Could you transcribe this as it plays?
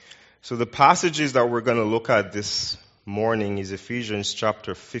So the passages that we're going to look at this morning is Ephesians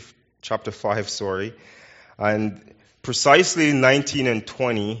chapter 5, and precisely 19 and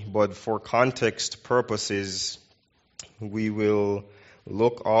 20, but for context purposes, we will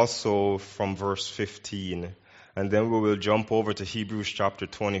look also from verse 15, and then we will jump over to Hebrews chapter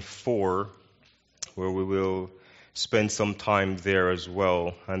 24, where we will spend some time there as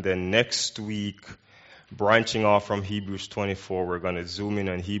well. And then next week, branching off from Hebrews 24, we're going to zoom in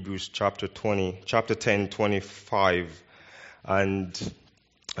on Hebrews chapter 10, 25. And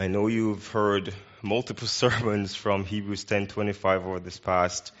I know you've heard multiple sermons from Hebrews 10:25 over this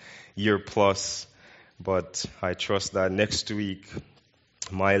past year plus, but I trust that next week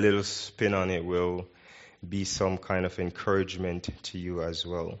my little spin on it will be some kind of encouragement to you as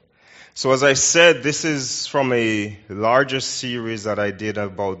well. So as I said, this is from a larger series that I did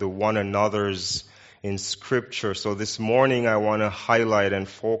about the one another's in Scripture. So this morning I want to highlight and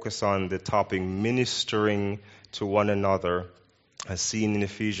focus on the topic ministering to one another, as seen in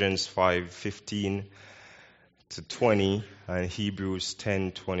Ephesians 5:15 to 20 and Hebrews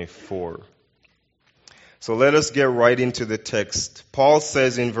 10:24. So let us get right into the text. Paul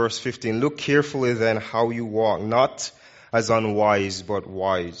says in verse 15, "Look carefully then how you walk, not as unwise, but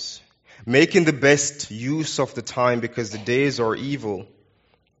wise, making the best use of the time, because the days are evil.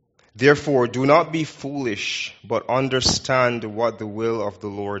 Therefore, do not be foolish, but understand what the will of the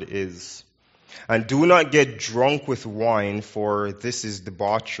Lord is. And do not get drunk with wine, for this is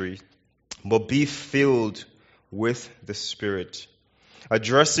debauchery, but be filled with the Spirit,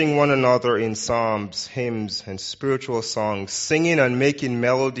 addressing one another in psalms, hymns, and spiritual songs, singing and making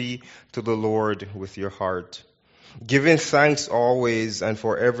melody to the Lord with your heart, giving thanks always and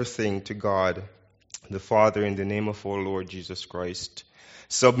for everything to God the Father in the name of our Lord Jesus Christ,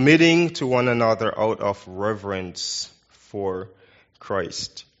 submitting to one another out of reverence for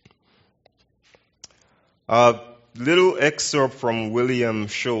Christ." A little excerpt from William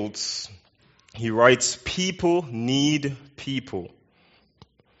Schultz. He writes, "People need people.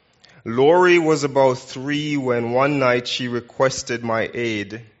 Lori was about 3 when one night she requested my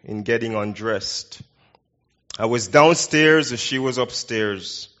aid in getting undressed. I was downstairs and she was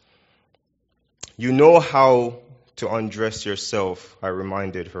upstairs. You know how to undress yourself, I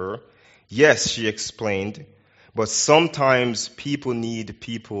reminded her. Yes, she explained, but sometimes people need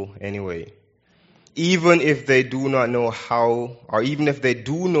people anyway. Even if they do not know how, or even if they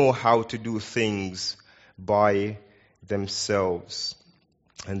do know how to do things by themselves."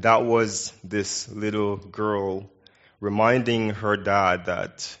 And that was this little girl reminding her dad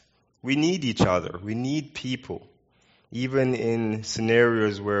that we need each other. We need people. Even in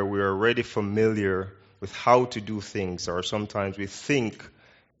scenarios where we are already familiar with how to do things, or sometimes we think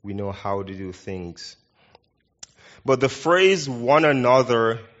we know how to do things. But the phrase one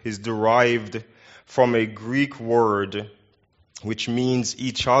another is derived from a Greek word which means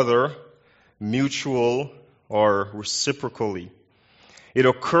each other, mutual, or reciprocally. It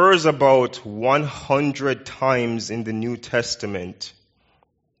occurs about 100 times in the New Testament,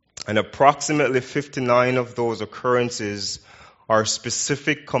 and approximately 59 of those occurrences are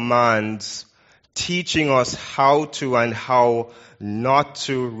specific commands teaching us how to and how not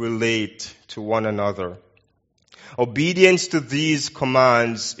to relate to one another. Obedience to these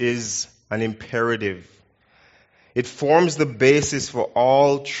commands is an imperative. It forms the basis for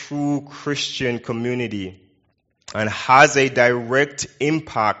all true Christian community and has a direct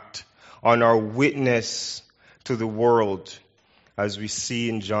impact on our witness to the world, as we see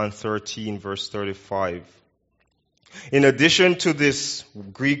in John 13, verse 35. In addition to this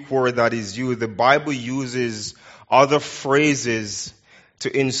Greek word that is used, the Bible uses other phrases to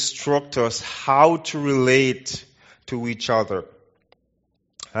instruct us how to relate to each other.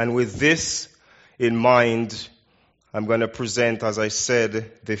 And with this in mind, I'm going to present, as I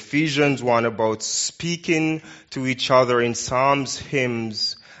said, the Ephesians 1 about speaking to each other in psalms,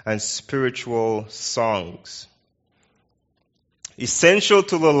 hymns, and spiritual songs. Essential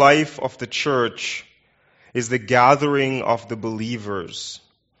to the life of the church is the gathering of the believers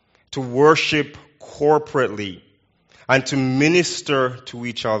to worship corporately and to minister to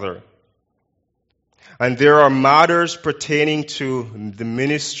each other. And there are matters pertaining to the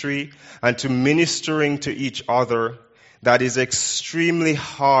ministry and to ministering to each other that is extremely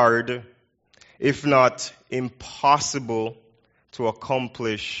hard, if not impossible, to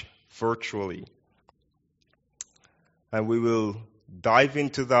accomplish virtually. And we will dive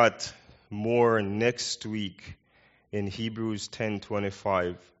into that more next week in Hebrews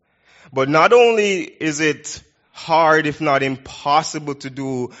 10:25. But not only is it hard, if not impossible to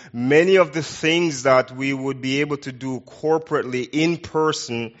do many of the things that we would be able to do corporately in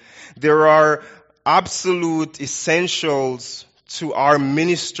person, there are absolute essentials to our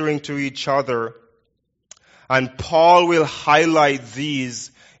ministering to each other. And Paul will highlight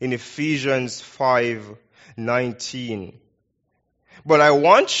these in Ephesians 5:19. But I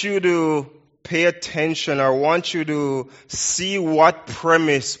want you to pay attention. I want you to see what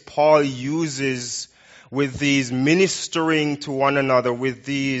premise Paul uses with these ministering to one another, with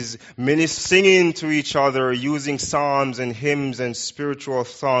these singing to each other, using psalms and hymns and spiritual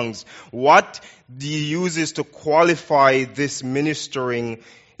songs. What he uses to qualify this ministering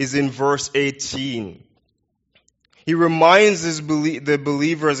is in verse 18. He reminds the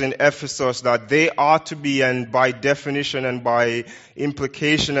believers in Ephesus that they ought to be, and by definition and by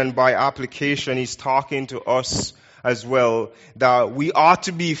implication and by application, he's talking to us as well, that we ought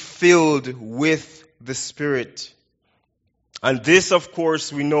to be filled with the Spirit. And this, of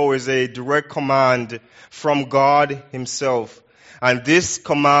course, we know is a direct command from God Himself. And this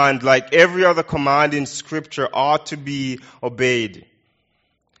command, like every other command in Scripture, ought to be obeyed.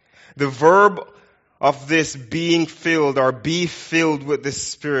 The verb of this being filled or be filled with the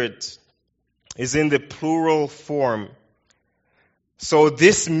Spirit is in the plural form. So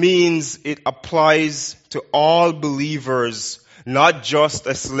this means it applies to all believers, not just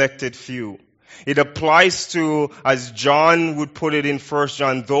a selected few. It applies to, as John would put it in 1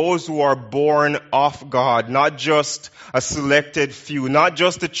 John, those who are born of God, not just a selected few, not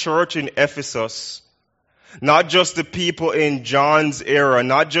just the church in Ephesus, not just the people in John's era,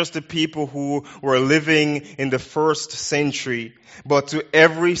 not just the people who were living in the first century, but to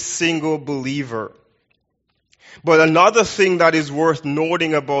every single believer. But another thing that is worth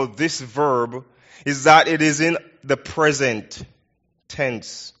noting about this verb is that it is in the present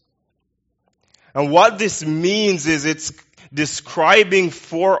tense. And what this means is it's describing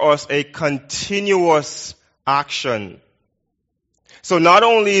for us a continuous action. So not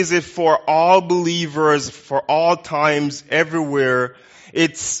only is it for all believers, for all times, everywhere,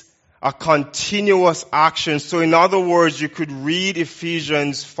 it's a continuous action. So in other words, you could read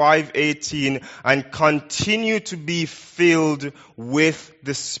Ephesians 5:18 and continue to be filled with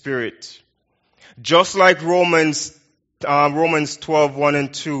the Spirit. Just like Romans 12:1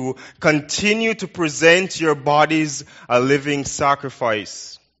 and 2, continue to present your bodies a living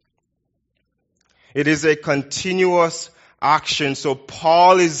sacrifice. It is a continuous action. So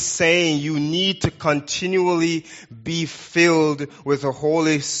Paul is saying you need to continually be filled with the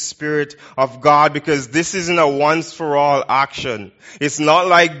Holy Spirit of God, because this isn't a once for all action. It's not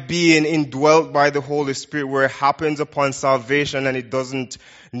like being indwelt by the Holy Spirit where it happens upon salvation and it doesn't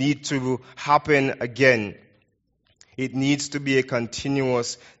need to happen again. It needs to be a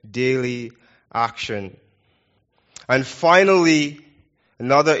continuous daily action. And finally,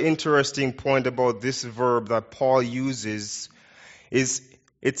 another interesting point about this verb that Paul uses is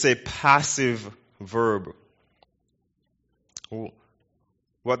it's a passive verb.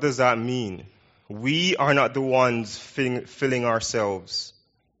 What does that mean? We are not the ones filling ourselves.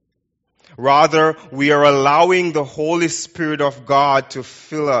 Rather, we are allowing the Holy Spirit of God to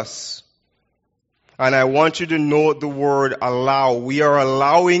fill us. And I want you to note the word allow. We are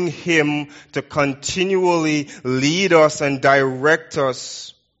allowing Him to continually lead us and direct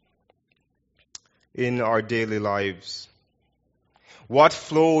us in our daily lives. What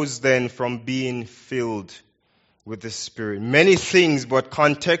flows then from being filled with the Spirit? Many things, but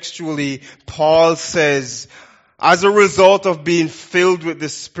contextually, Paul says, as a result of being filled with the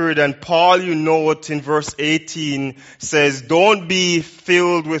Spirit, and Paul, you know it in verse 18, says, don't be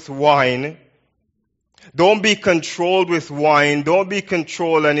filled with wine. Don't be controlled with wine. Don't be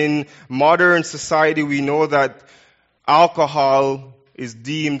controlled. And in modern society, we know that alcohol is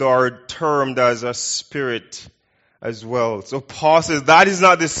deemed or termed as a spirit as well. So Paul says that is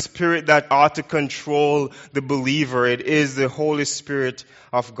not the Spirit that ought to control the believer. It is the Holy Spirit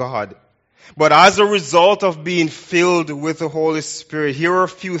of God. But as a result of being filled with the Holy Spirit, here are a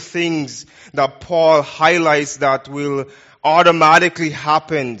few things that Paul highlights that will automatically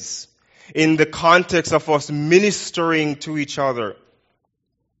happen in the context of us ministering to each other.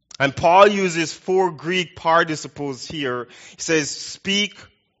 And Paul uses 4 Greek participles here. He says, speak,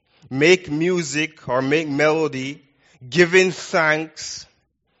 make music or make melody, giving thanks,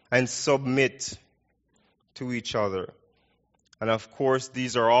 and submit to each other. And of course,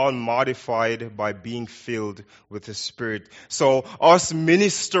 these are all modified by being filled with the Spirit. So us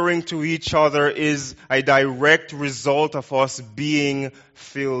ministering to each other is a direct result of us being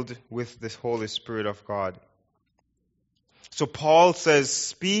filled with the Holy Spirit of God. So Paul says,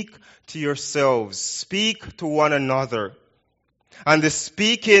 speak to yourselves, speak to one another. And the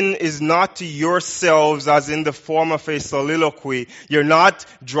speaking is not to yourselves as in the form of a soliloquy. You're not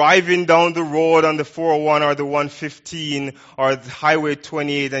driving down the road on the 401 or the 115 or the Highway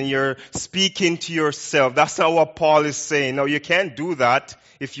 28 and you're speaking to yourself. That's not what Paul is saying. No, you can't do that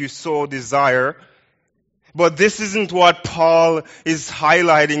if you so desire. But this isn't what Paul is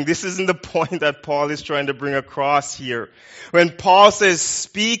highlighting. This isn't the point that Paul is trying to bring across here. When Paul says,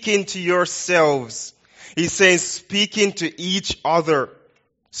 speaking to yourselves, he's saying speaking to each other,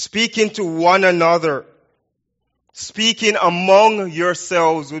 speaking to one another, speaking among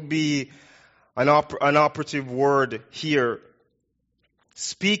yourselves would be an operative word here.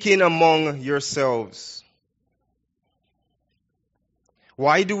 Speaking among yourselves.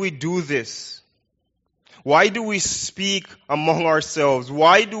 Why do we do this? Why do we speak among ourselves?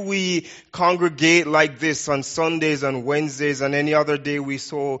 Why do we congregate like this on Sundays and Wednesdays and any other day we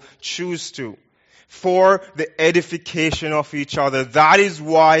so choose to? For the edification of each other. That is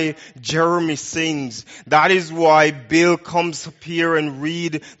why Jeremy sings. That is why Bill comes up here and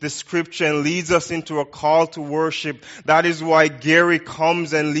read the scripture and leads us into a call to worship. That is why Gary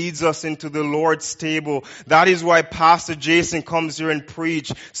comes and leads us into the Lord's table. That is why Pastor Jason comes here and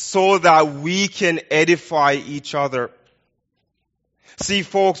preach, so that we can edify each other. See,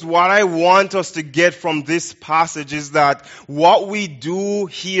 folks, what I want us to get from this passage is that what we do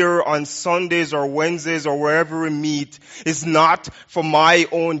here on Sundays or Wednesdays or wherever we meet is not for my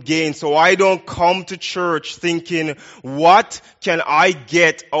own gain. So I don't come to church thinking, what can I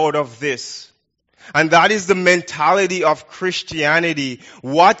get out of this? And that is the mentality of Christianity.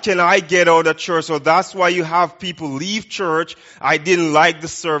 What can I get out of church? So that's why you have people leave church. I didn't like the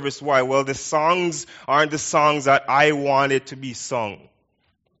service. Why? Well, the songs aren't the songs that I wanted to be sung.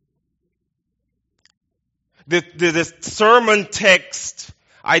 The sermon text,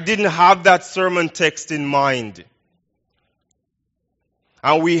 I didn't have that sermon text in mind.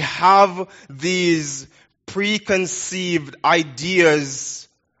 And we have these preconceived ideas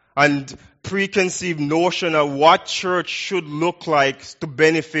and preconceived notion of what church should look like to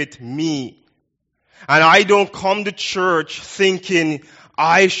benefit me. And I don't come to church thinking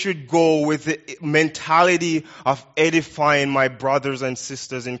I should go with the mentality of edifying my brothers and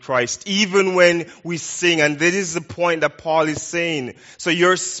sisters in Christ, even when we sing. And this is the point that Paul is saying. So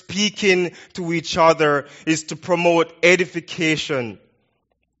your speaking to each other is to promote edification,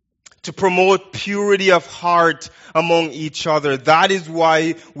 to promote purity of heart among each other. That is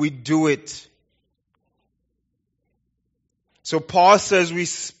why we do it. So Paul says we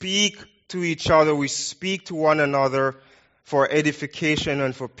speak to each other, we speak to one another for edification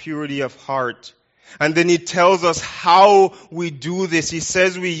and for purity of heart. And then he tells us how we do this. He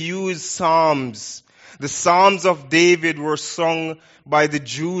says we use psalms. The Psalms of David were sung by the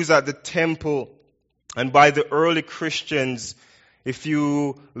Jews at the temple and by the early Christians, if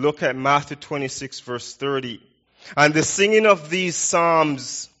you look at Matthew 26 verse 30. And the singing of these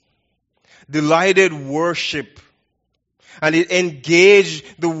psalms delighted worship. And it engaged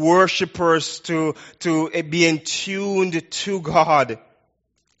the worshipers to be in tuned to God.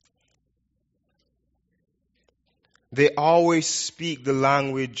 They always speak the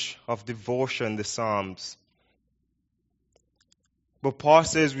language of devotion, the Psalms. But Paul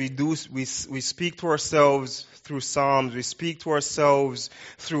says we speak to ourselves through Psalms. We speak to ourselves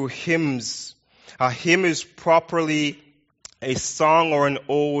through hymns. A hymn is properly a song or an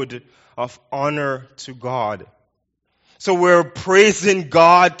ode of honor to God. So we're praising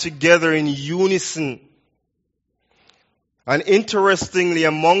God together in unison. And interestingly,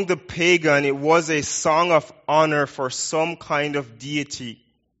 among the pagan, it was a song of honor for some kind of deity.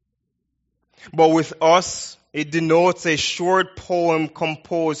 But with us, it denotes a short poem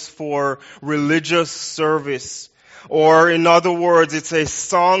composed for religious service. Or in other words, it's a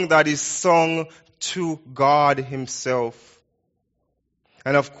song that is sung to God Himself.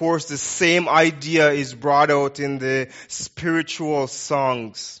 And of course, the same idea is brought out in the spiritual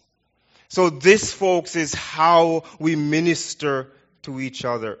songs. So this, folks, is how we minister to each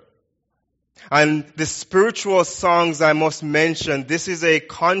other. And the spiritual songs I must mention, this is a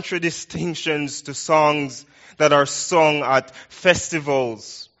contradistinction to songs that are sung at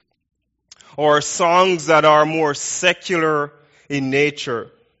festivals or songs that are more secular in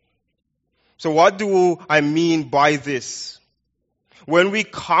nature. So what do I mean by this? When we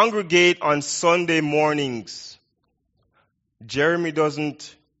congregate on Sunday mornings, Jeremy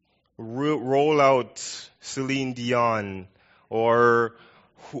doesn't roll out Celine Dion, or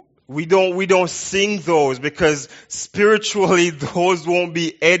we don't sing those because spiritually those won't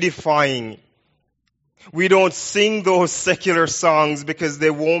be edifying. We don't sing those secular songs because they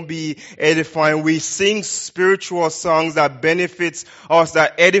won't be edifying. We sing spiritual songs that benefits us,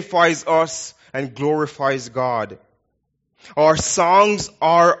 that edifies us and glorifies God. Our songs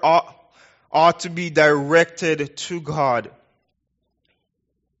ought to be directed to God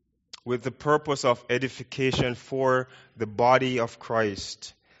with the purpose of edification for the body of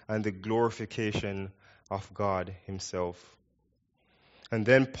Christ and the glorification of God Himself. And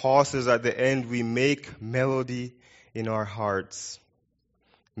then Paul says at the end, we make melody in our hearts.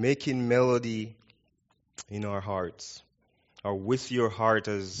 Making melody in our hearts. Or with your heart,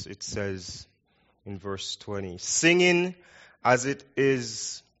 as it says in verse 20. Singing as it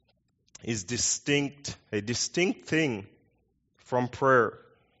is distinct, a distinct thing from prayer.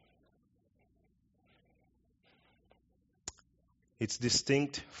 It's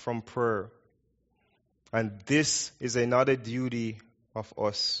distinct from prayer. And this is another duty of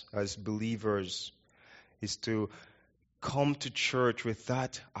us as believers, is to come to church with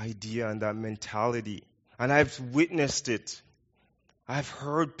that idea and that mentality. And I've witnessed it. I've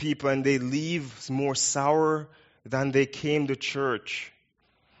heard people and they leave more sour than they came to church.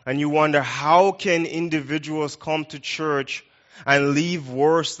 And you wonder, how can individuals come to church and leave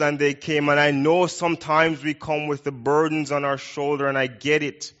worse than they came? And I know sometimes we come with the burdens on our shoulder, and I get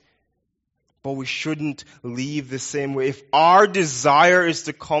it. But we shouldn't leave the same way. If our desire is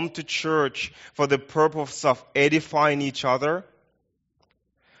to come to church for the purpose of edifying each other,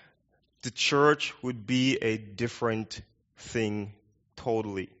 the church would be a different thing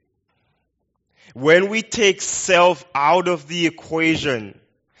totally. When we take self out of the equation,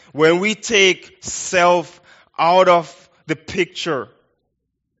 when we take self out of the picture,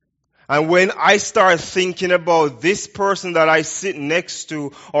 and when I start thinking about this person that I sit next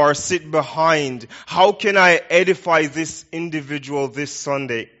to or sit behind, how can I edify this individual this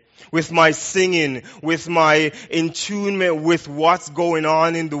Sunday? With my singing, with my intunement with what's going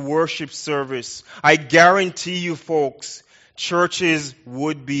on in the worship service. I guarantee you folks, churches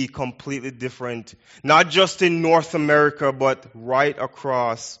would be completely different. Not just in North America, but right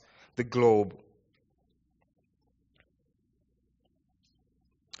across the globe.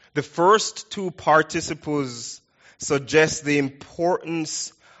 The first two participles suggest the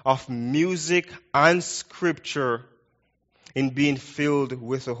importance of music and scripture in being filled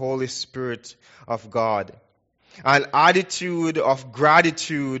with the Holy Spirit of God. An attitude of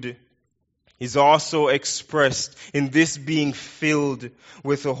gratitude is also expressed in this being filled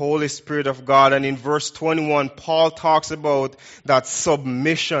with the Holy Spirit of God. And in verse 21, Paul talks about that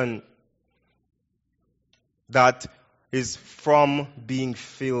submission that is from being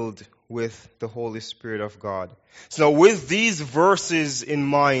filled with the Holy Spirit of God. So with these verses in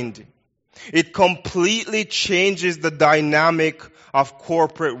mind, it completely changes the dynamic of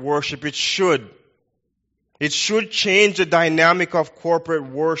corporate worship. It should. It should change the dynamic of corporate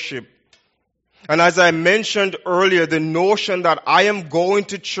worship. And as I mentioned earlier, the notion that I am going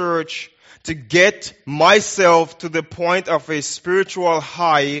to church to get myself to the point of a spiritual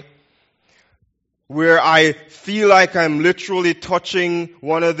high where I feel like I'm literally touching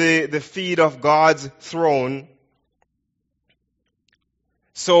one of the feet of God's throne,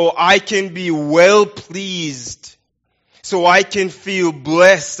 so I can be well pleased, so I can feel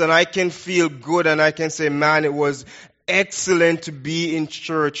blessed and I can feel good and I can say, man, it was excellent to be in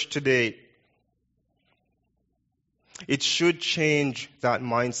church today. It should change that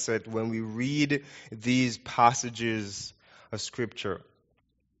mindset when we read these passages of Scripture.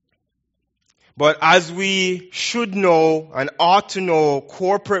 But as we should know and ought to know,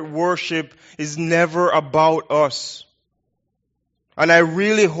 corporate worship is never about us. And I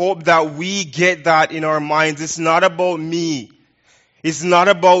really hope that we get that in our minds. It's not about me. It's not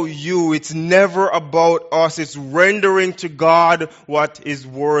about you. It's never about us. It's rendering to God what is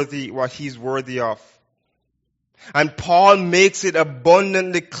worthy, what He's worthy of. And Paul makes it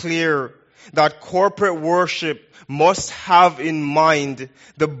abundantly clear that corporate worship must have in mind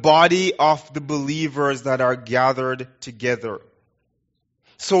the body of the believers that are gathered together.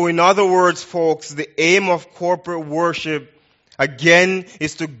 So in other words, folks, the aim of corporate worship, again,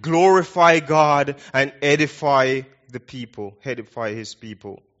 is to glorify God and edify the people, edify His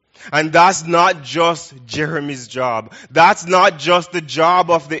people. And that's not just Jeremy's job. That's not just the job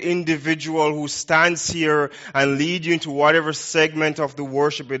of the individual who stands here and lead you into whatever segment of the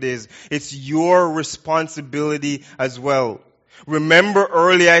worship it is. It's your responsibility as well. Remember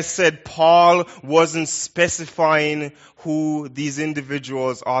earlier I said Paul wasn't specifying who these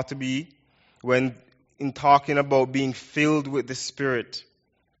individuals ought to be when in talking about being filled with the Spirit.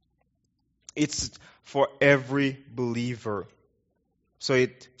 It's for every believer. So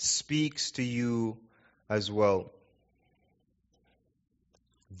it speaks to you as well.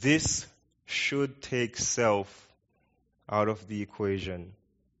 This should take self out of the equation.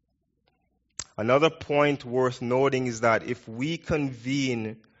 Another point worth noting is that if we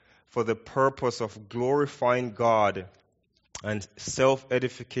convene for the purpose of glorifying God and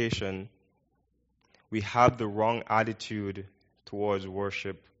self-edification, we have the wrong attitude towards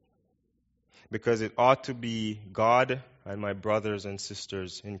worship. Because it ought to be God and my brothers and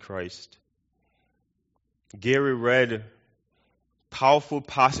sisters in Christ. Gary read powerful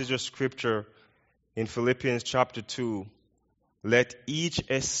passage of scripture in Philippians chapter 2. Let each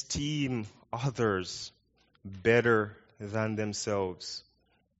esteem others better than themselves.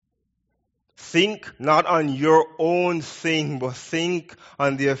 Think not on your own thing, but think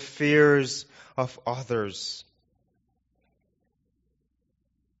on the affairs of others.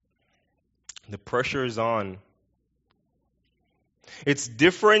 The pressure is on. It's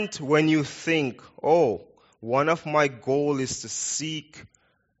different when you think, oh, one of my goals is to seek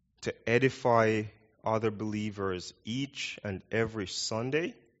to edify other believers each and every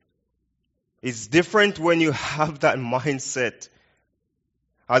Sunday. It's different when you have that mindset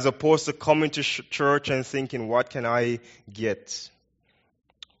as opposed to coming to church and thinking, what can I get?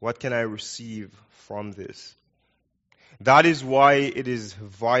 What can I receive from this? That is why it is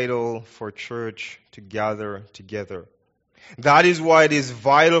vital for church to gather together. That is why it is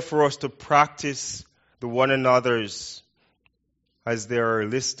vital for us to practice the one another's as they are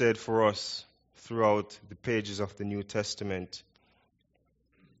listed for us throughout the pages of the New Testament.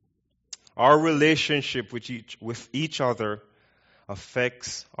 Our relationship with each other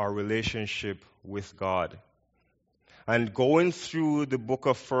affects our relationship with God. And going through the book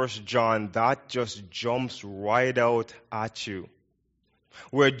of 1 John, that just jumps right out at you.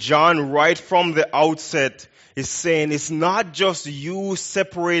 Where John, right from the outset, is saying it's not just you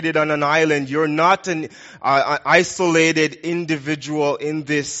separated on an island. You're not an isolated individual in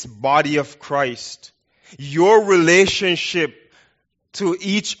this body of Christ. Your relationship to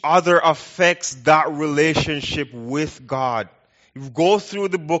each other affects that relationship with God. You go through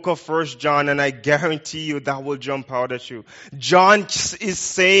the book of 1 John and I guarantee you that will jump out at you. John is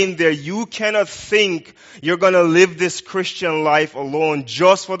saying there, you cannot think you're going to live this Christian life alone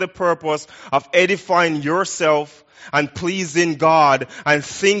just for the purpose of edifying yourself and pleasing God and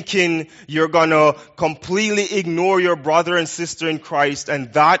thinking you're going to completely ignore your brother and sister in Christ,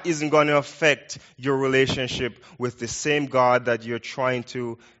 and that isn't going to affect your relationship with the same God that you're trying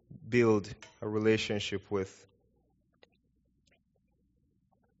to build a relationship with.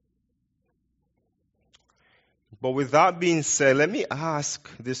 But with that being said, let me ask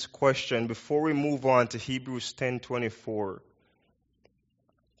this question before we move on to Hebrews 10:24.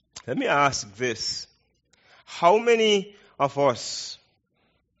 Let me ask this. How many of us,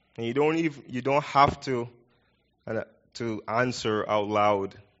 and you don't have to answer out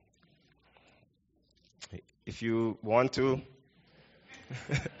loud. If you want to,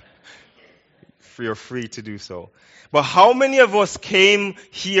 you're free to do so. But how many of us came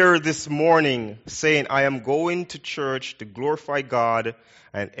here this morning saying, I am going to church to glorify God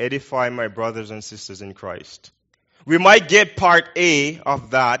and edify my brothers and sisters in Christ? We might get part A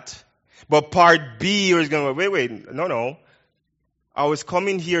of that, but part B is going to, wait, no. I was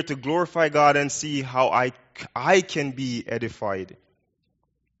coming here to glorify God and see how I can be edified.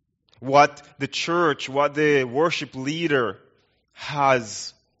 What the church, what the worship leader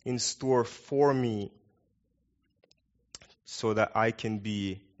has in store for me so that I can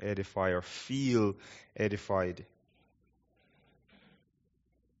be edified or feel edified.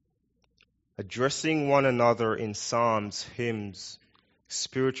 Addressing one another in psalms, hymns,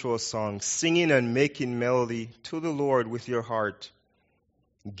 spiritual songs, singing and making melody to the Lord with your heart,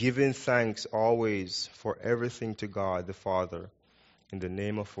 giving thanks always for everything to God the Father, in the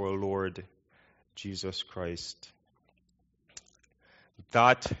name of our Lord Jesus Christ.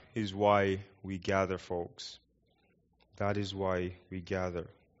 That is why we gather, folks. That is why we gather.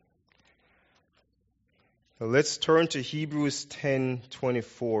 Now let's turn to Hebrews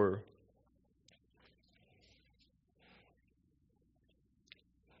 10:24.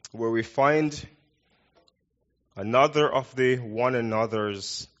 Where we find another of the one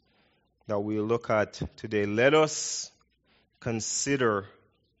another's that we'll look at today. Let us consider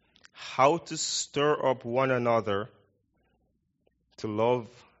how to stir up one another to love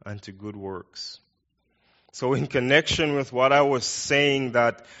and to good works. So in connection with what I was saying,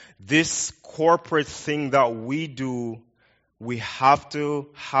 that this corporate thing that we do, we have to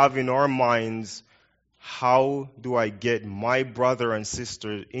have in our minds, how do I get my brother and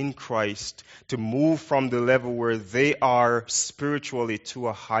sister in Christ to move from the level where they are spiritually to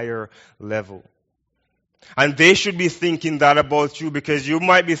a higher level? And they should be thinking that about you, because you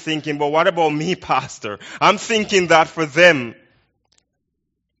might be thinking, but what about me, Pastor? I'm thinking that for them.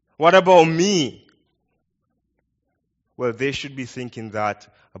 What about me? Well, they should be thinking that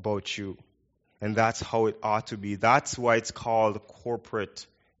about you. And that's how it ought to be. That's why it's called corporate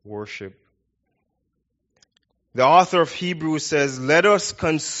worship. The author of Hebrews says, let us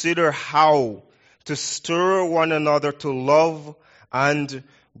consider how to stir one another to love and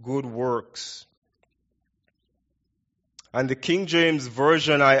good works. And the King James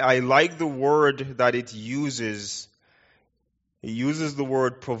Version, I like the word that it uses. It uses the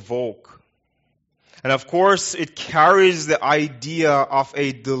word provoke. And of course, it carries the idea of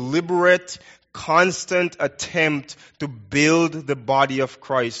a deliberate, constant attempt to build the body of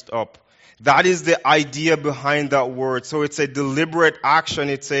Christ up. That is the idea behind that word. So it's a deliberate action.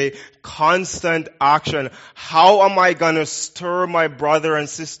 It's a constant action. How am I going to stir my brother and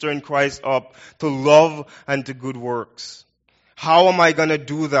sister in Christ up to love and to good works? How am I going to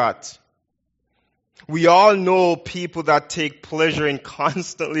do that? We all know people that take pleasure in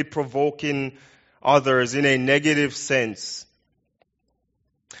constantly provoking others in a negative sense.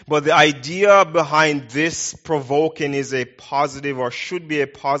 But the idea behind this provoking is a positive, or should be a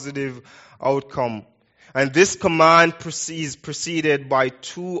positive outcome. And this command is preceded by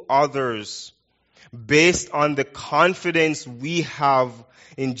two others based on the confidence we have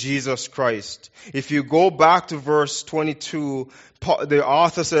in Jesus Christ. If you go back to verse 22, the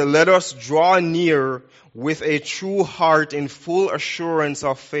author said, let us draw near with a true heart in full assurance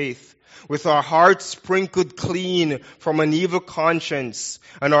of faith, with our hearts sprinkled clean from an evil conscience,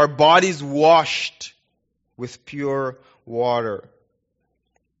 and our bodies washed with pure water.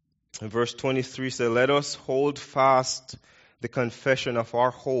 And verse 23 says, let us hold fast the confession of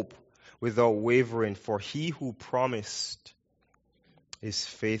our hope without wavering, for he who promised is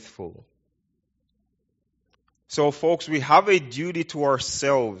faithful. So folks, we have a duty to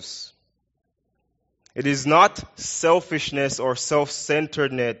ourselves. It is not selfishness or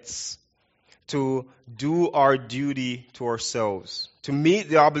self-centeredness to do our duty to ourselves, to meet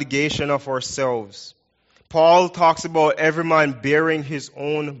the obligation of ourselves. Paul talks about every man bearing his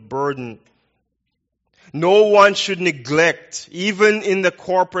own burden. No one should neglect, even in the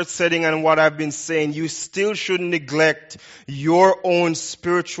corporate setting and what I've been saying, you still shouldn't neglect your own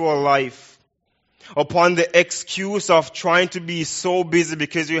spiritual life upon the excuse of trying to be so busy,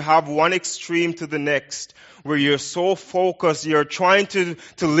 because you have one extreme to the next, where you're so focused, you're trying to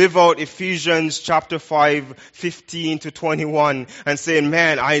live out Ephesians chapter 5, 15 to 21, and saying,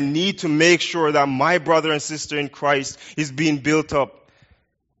 man, I need to make sure that my brother and sister in Christ is being built up.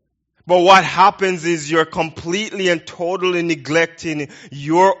 But what happens is you're completely and totally neglecting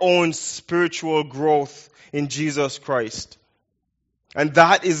your own spiritual growth in Jesus Christ. And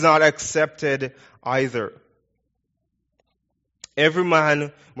that is not accepted either. Every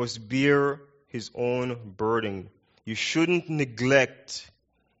man must bear his own burden. You shouldn't neglect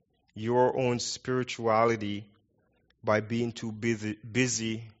your own spirituality by being too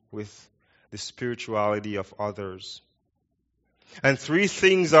busy with the spirituality of others. And three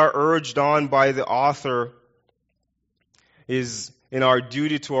things are urged on by the author is in our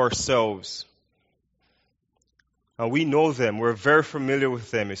duty to ourselves. And we know them. We're very familiar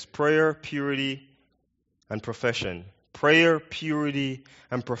with them. It's prayer, purity, and profession. Prayer, purity,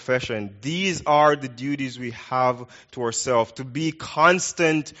 and profession. These are the duties we have to ourselves. To be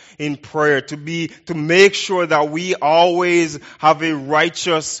constant in prayer. To make sure that we always have a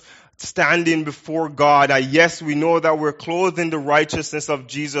righteous standing before God. Yes, we know that we're clothed in the righteousness of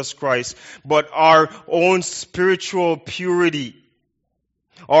Jesus Christ, but our own spiritual purity,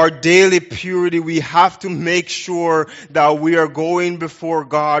 our daily purity, we have to make sure that we are going before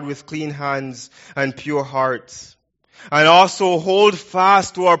God with clean hands and pure hearts. And also hold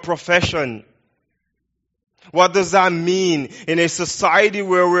fast to our profession. What does that mean? In a society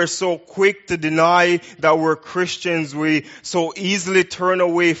where we're so quick to deny that we're Christians, we so easily turn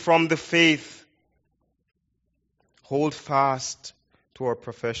away from the faith. Hold fast to our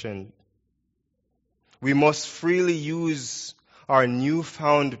profession. We must freely use our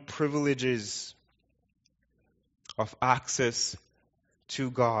newfound privileges of access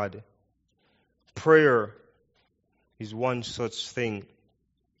to God. Prayer is one such thing.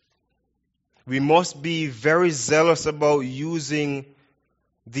 We must be very zealous about using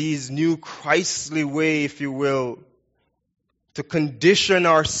these new Christly way, if you will, to condition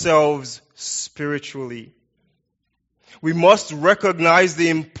ourselves spiritually. We must recognize the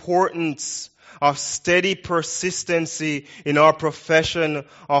importance of steady persistency in our profession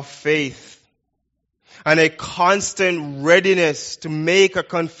of faith. and a constant readiness to make a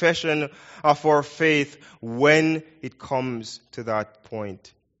confession of our faith when it comes to that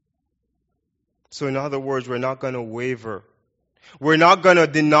point. So in other words, we're not going to waver. We're not going to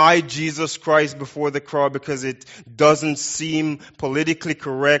deny Jesus Christ before the crowd because it doesn't seem politically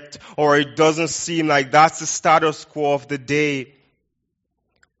correct or it doesn't seem like that's the status quo of the day.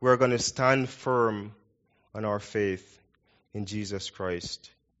 We're going to stand firm on our faith in Jesus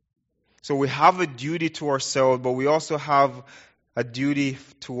Christ. So we have a duty to ourselves, but we also have a duty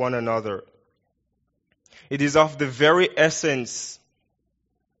to one another. It is of the very essence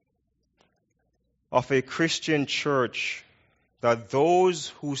of a Christian church that those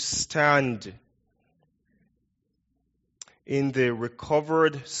who stand in the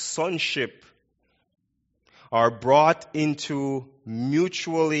recovered sonship are brought into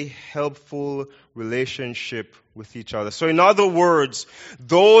mutually helpful relationship with each other. So in other words,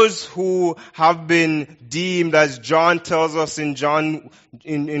 those who have been deemed, as John tells us in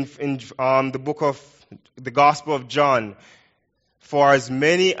the book of the Gospel of John, for as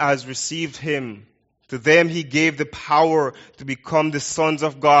many as received him, to them he gave the power to become the sons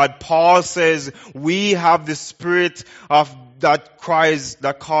of God. Paul says we have the spirit of that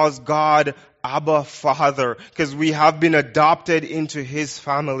calls God Abba, Father, because we have been adopted into his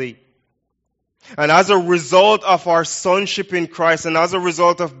family. And as a result of our sonship in Christ, and as a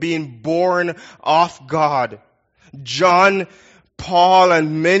result of being born of God, John, Paul,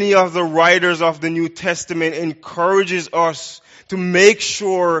 and many of the writers of the New Testament encourages us to make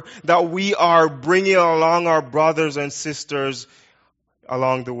sure that we are bringing along our brothers and sisters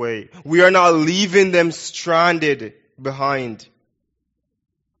along the way. We are not leaving them stranded behind.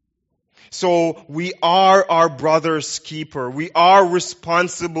 So we are our brother's keeper. We are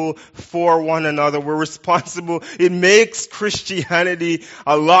responsible for one another. We're responsible. It makes Christianity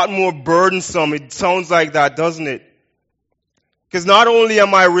a lot more burdensome. It sounds like that, doesn't it? Because not only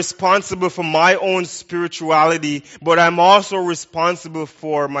am I responsible for my own spirituality, but I'm also responsible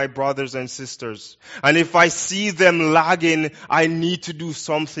for my brothers and sisters. And if I see them lagging, I need to do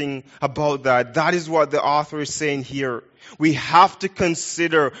something about that. That is what the author is saying here. We have to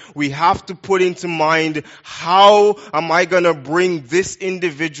consider, we have to put into mind, how am I going to bring this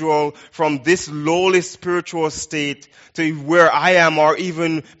individual from this lowly spiritual state to where I am, or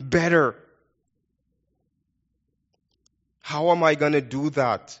even better? How am I going to do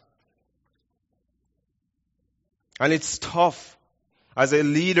that? And it's tough. As a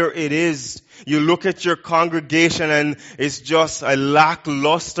leader, it is. You look at your congregation and it's just a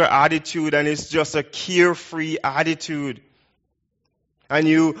lackluster attitude, and it's just a carefree attitude. And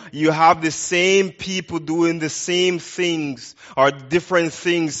you have the same people doing the same things or different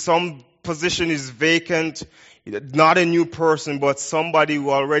things. Some position is vacant, not a new person, but somebody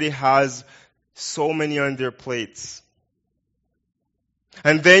who already has so many on their plates.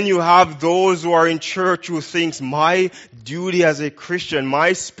 And then you have those who are in church who thinks my duty as a Christian,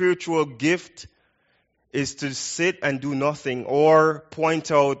 my spiritual gift is to sit and do nothing or point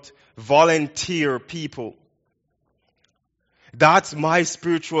out volunteer people. That's my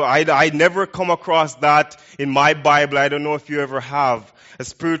spiritual. I never come across that in my Bible. I don't know if you ever have a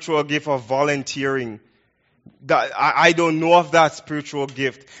spiritual gift of volunteering. I don't know of that spiritual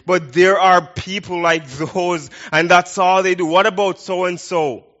gift. But there are people like those, and that's all they do. What about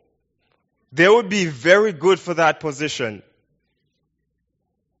so-and-so? They would be very good for that position.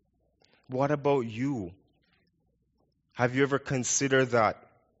 What about you? Have you ever considered that?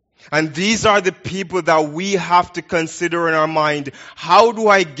 And these are the people that we have to consider in our mind. How do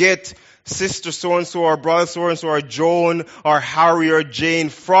I get sister so-and-so or brother so-and-so or Joan or Harry or Jane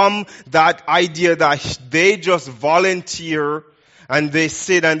from that idea that they just volunteer and they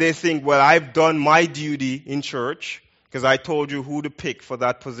sit and they think, well, I've done my duty in church because I told you who to pick for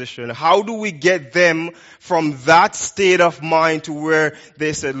that position. How do we get them from that state of mind to where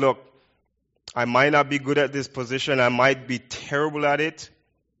they said, look, I might not be good at this position, I might be terrible at it,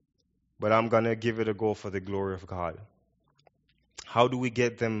 but I'm going to give it a go for the glory of God. How do we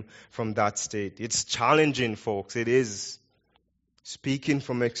get them from that state? It's challenging, folks. It is. Speaking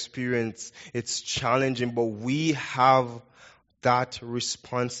from experience, it's challenging, but we have that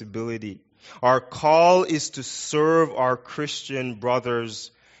responsibility. Our call is to serve our Christian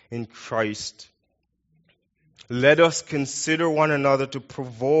brothers in Christ. Let us consider one another to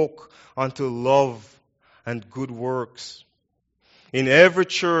provoke unto love and good works. In every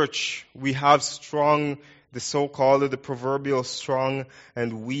church, we have the proverbial strong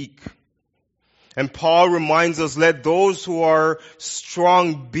and weak. And Paul reminds us, let those who are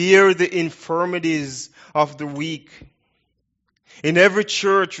strong bear the infirmities of the weak. In every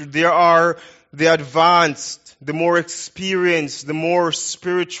church, there are the advanced, the more experienced, the more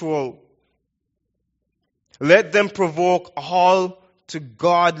spiritual. Let them provoke all to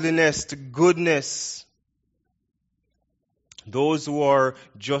godliness, to goodness. Those who are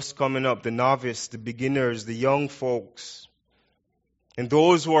just coming up, the novice, the beginners, the young folks, and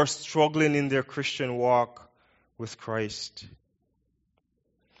those who are struggling in their Christian walk with Christ.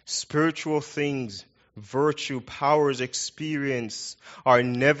 Spiritual things, virtue, powers, experience are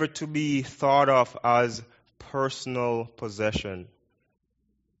never to be thought of as personal possession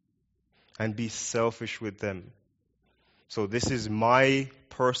and be selfish with them. So this is my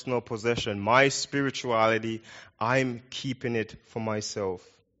personal possession, my spirituality. I'm keeping it for myself.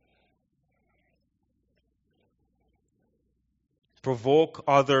 Provoke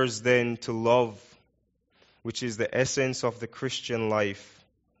others then to love, which is the essence of the Christian life,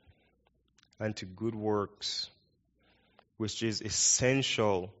 and to good works, which is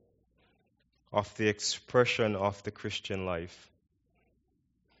essential of the expression of the Christian life.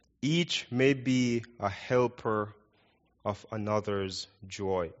 Each may be a helper of another's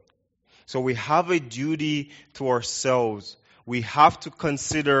joy. So we have a duty to ourselves. We have to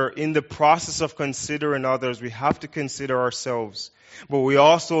consider, in the process of considering others, we have to consider ourselves. But we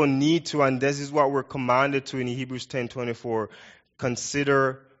also need to, and this is what we're commanded to in Hebrews 10:24,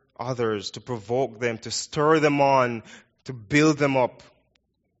 consider others, to provoke them, to stir them on, to build them up,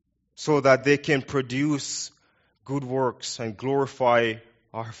 so that they can produce good works and glorify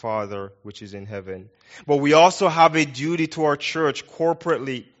our Father which is in heaven. But we also have a duty to our church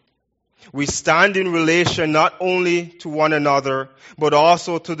corporately. We stand in relation not only to one another, but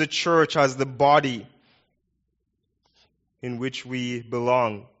also to the church as the body in which we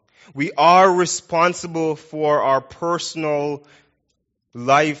belong. We are responsible for our personal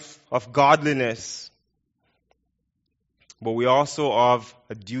life of godliness, but we also have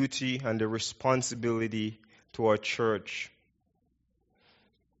a duty and a responsibility to our church.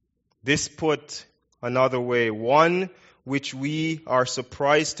 This put another way, one which we are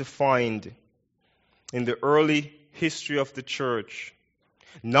surprised to find in the early history of the church,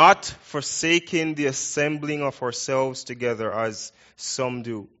 not forsaking the assembling of ourselves together as some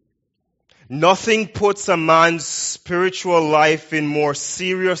do. Nothing puts a man's spiritual life in more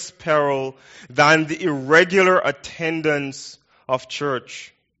serious peril than the irregular attendance of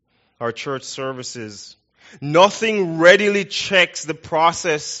church, or church services. Nothing readily checks the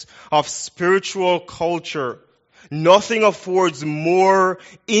process of spiritual culture. Nothing affords more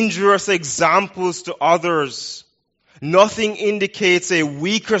injurious examples to others. Nothing indicates a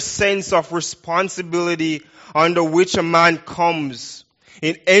weaker sense of responsibility under which a man comes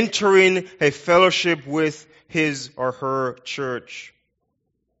in entering a fellowship with his or her church.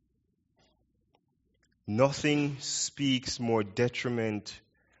 Nothing speaks more detriment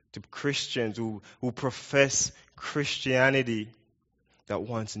to Christians who profess Christianity that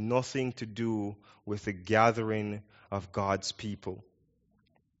wants nothing to do with the gathering of God's people.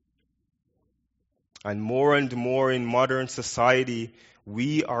 And more in modern society,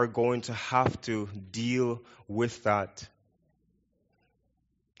 we are going to have to deal with that.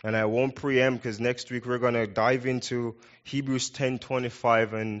 And I won't preempt, because next week we're going to dive into Hebrews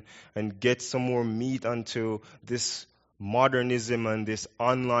 10:25 and get some more meat onto this modernism and this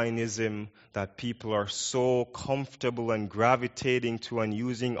onlineism that people are so comfortable and gravitating to and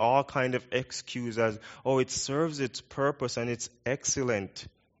using all kind of excuse as, oh, it serves its purpose and it's excellent.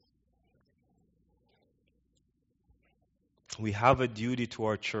 We have a duty to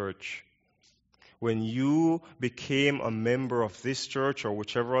our church. When you became a member of this church or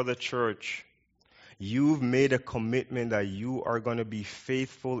whichever other church, you've made a commitment that you are going to be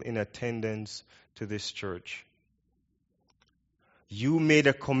faithful in attendance to this church. You made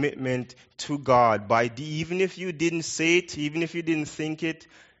a commitment to God even if you didn't say it, even if you didn't think it,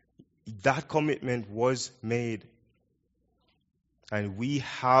 that commitment was made. And we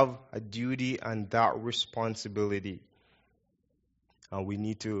have a duty and that responsibility. And we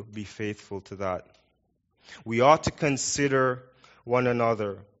need to be faithful to that. We ought to consider one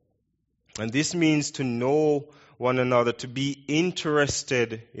another. And this means to know one another, to be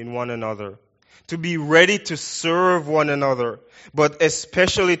interested in one another, to be ready to serve one another, but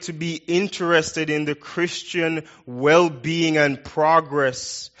especially to be interested in the Christian well-being and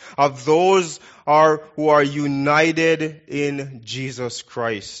progress of those who are united in Jesus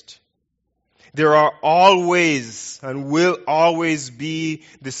Christ. There are always and will always be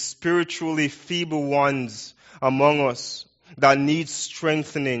the spiritually feeble ones among us that need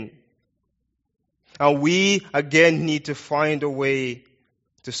strengthening. And we, again, need to find a way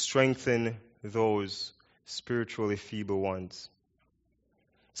to strengthen those spiritually feeble ones.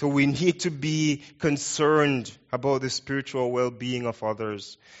 So we need to be concerned about the spiritual well-being of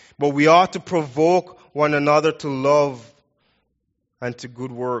others. But we ought to provoke one another to love and to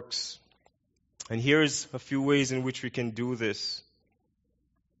good works. And here's a few ways in which we can do this.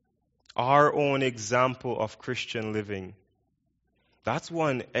 Our own example of Christian living. That's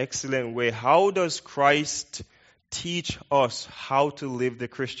one excellent way. How does Christ teach us how to live the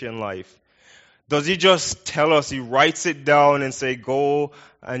Christian life? Does he just tell us, he writes it down and say, go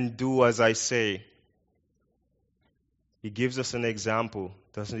and do as I say? He gives us an example,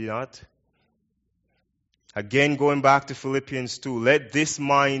 doesn't he not? Again, going back to Philippians 2, let this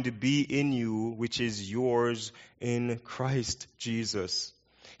mind be in you, which is yours in Christ Jesus.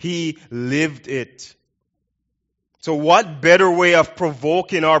 He lived it. So what better way of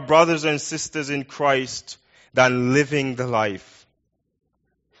provoking our brothers and sisters in Christ than living the life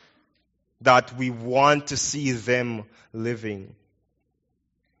that we want to see them living?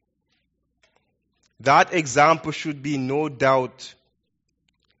 That example should be, no doubt,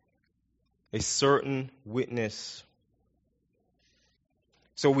 a certain witness.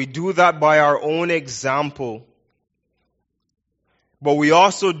 So we do that by our own example. But we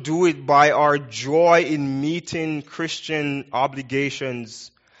also do it by our joy in meeting Christian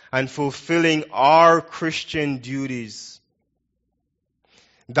obligations and fulfilling our Christian duties.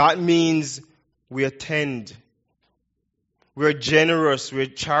 That means we attend. We're generous. We're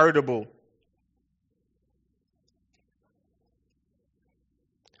charitable.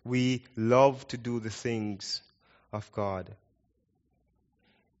 We love to do the things of God.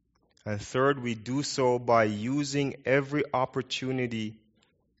 And third, we do so by using every opportunity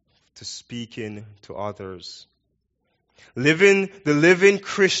to speak in to others. The living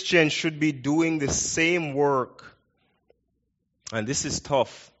Christian should be doing the same work, and this is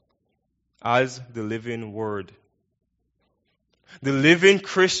tough, as the living Word. The living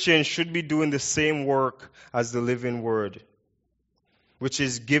Christian should be doing the same work as the living Word, which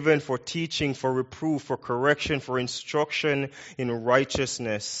is given for teaching, for reproof, for correction, for instruction in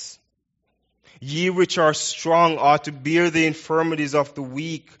righteousness. Ye which are strong ought to bear the infirmities of the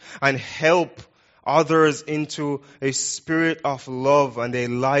weak and help others into a spirit of love and a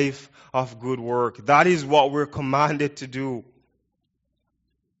life of good work. That is what we're commanded to do.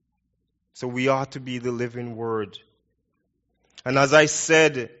 So we ought to be the living Word. And as I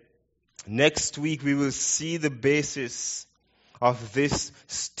said, next week we will see the basis of this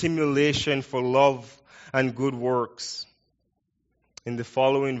stimulation for love and good works in the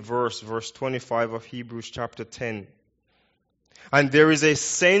following verse 25 of Hebrews chapter 10. And there is a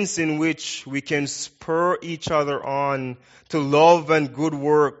sense in which we can spur each other on to love and good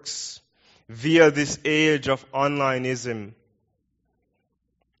works via this age of onlineism.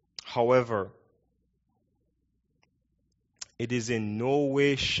 However, it is in no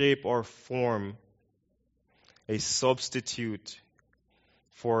way, shape, or form a substitute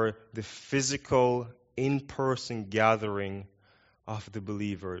for the physical, in-person gathering of the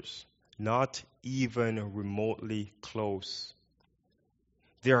believers, not even remotely close.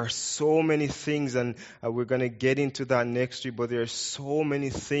 There are so many things, and we're going to get into that next week, but there are so many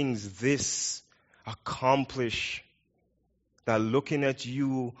things this accomplish that looking at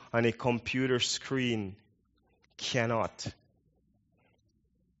you on a computer screen cannot.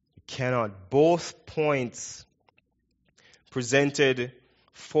 Both points presented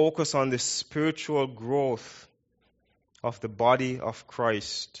focus on the spiritual growth of the body of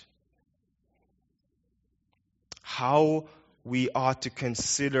Christ. How we ought to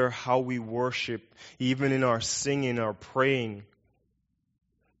consider how we worship, even in our singing, our praying.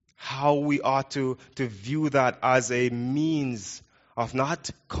 How we ought to view that as a means of not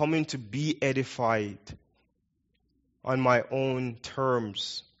coming to be edified on my own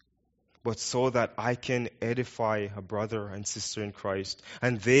terms, but so that I can edify a brother and sister in Christ,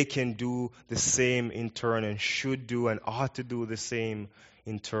 and they can do the same in turn, and should do and ought to do the same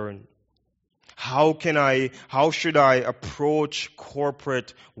in turn. How should I approach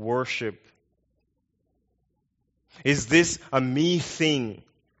corporate worship? Is this a me thing?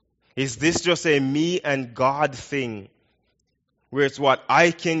 Is this just a me and God thing? Where it's what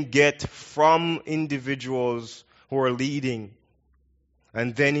I can get from individuals who are leading,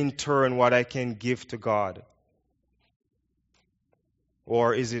 and then in turn what I can give to God?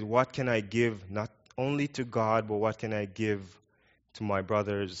 Or is it what can I give not only to God, but what can I give to my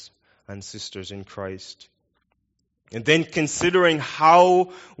brothers and sisters in Christ? And then considering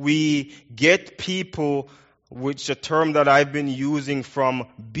how we get people, which a term that I've been using, from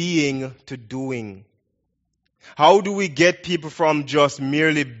being to doing. How do we get people from just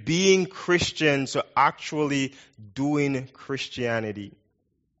merely being Christians to actually doing Christianity?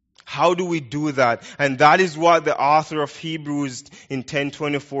 How do we do that? And that is what the author of Hebrews in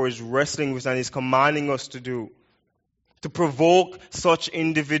 10:24 is wrestling with and is commanding us to do. To provoke such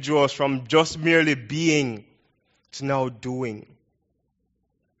individuals from just merely being to now doing.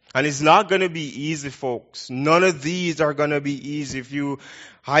 And it's not going to be easy, folks. None of these are going to be easy. If you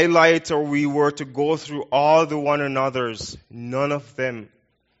highlight or we were to go through all the one another's, none of them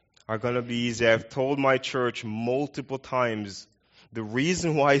are going to be easy. I've told my church multiple times the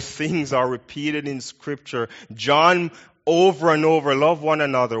reason why things are repeated in Scripture. John over and over, love one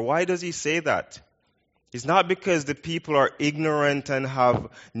another. Why does he say that? It's not because the people are ignorant and have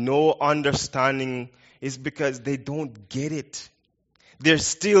no understanding. It's because they don't get it. They're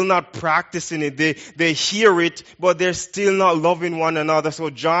still not practicing it. They hear it, but they're still not loving one another. So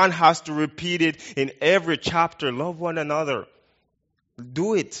John has to repeat it in every chapter. Love one another.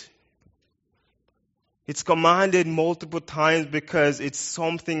 Do it. It's commanded multiple times because it's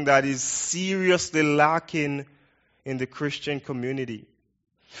something that is seriously lacking in the Christian community.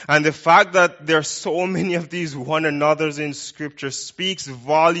 And the fact that there are so many of these one another's in Scripture speaks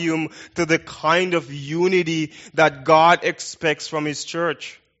volume to the kind of unity that God expects from His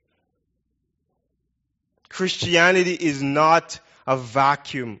church. Christianity is not a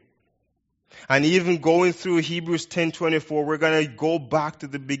vacuum. And even going through Hebrews 10:24, we're going to go back to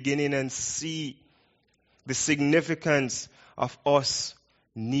the beginning and see the significance of us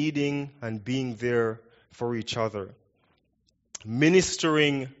needing and being there for each other.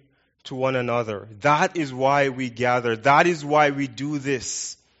 Ministering to one another. That is why we gather. That is why we do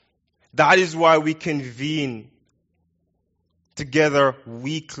this. That is why we convene together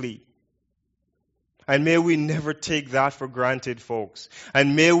weekly. And may we never take that for granted, folks.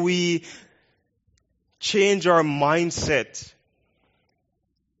 And may we change our mindset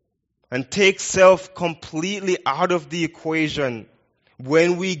and take self completely out of the equation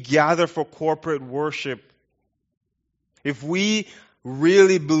when we gather for corporate worship. If we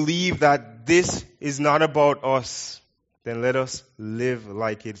really believe that this is not about us, then let us live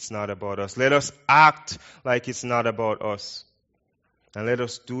like it's not about us. Let us act like it's not about us. And let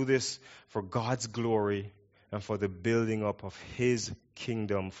us do this for God's glory and for the building up of His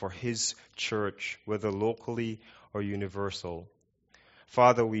kingdom, for His church, whether locally or universal.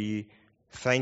 Father, we thank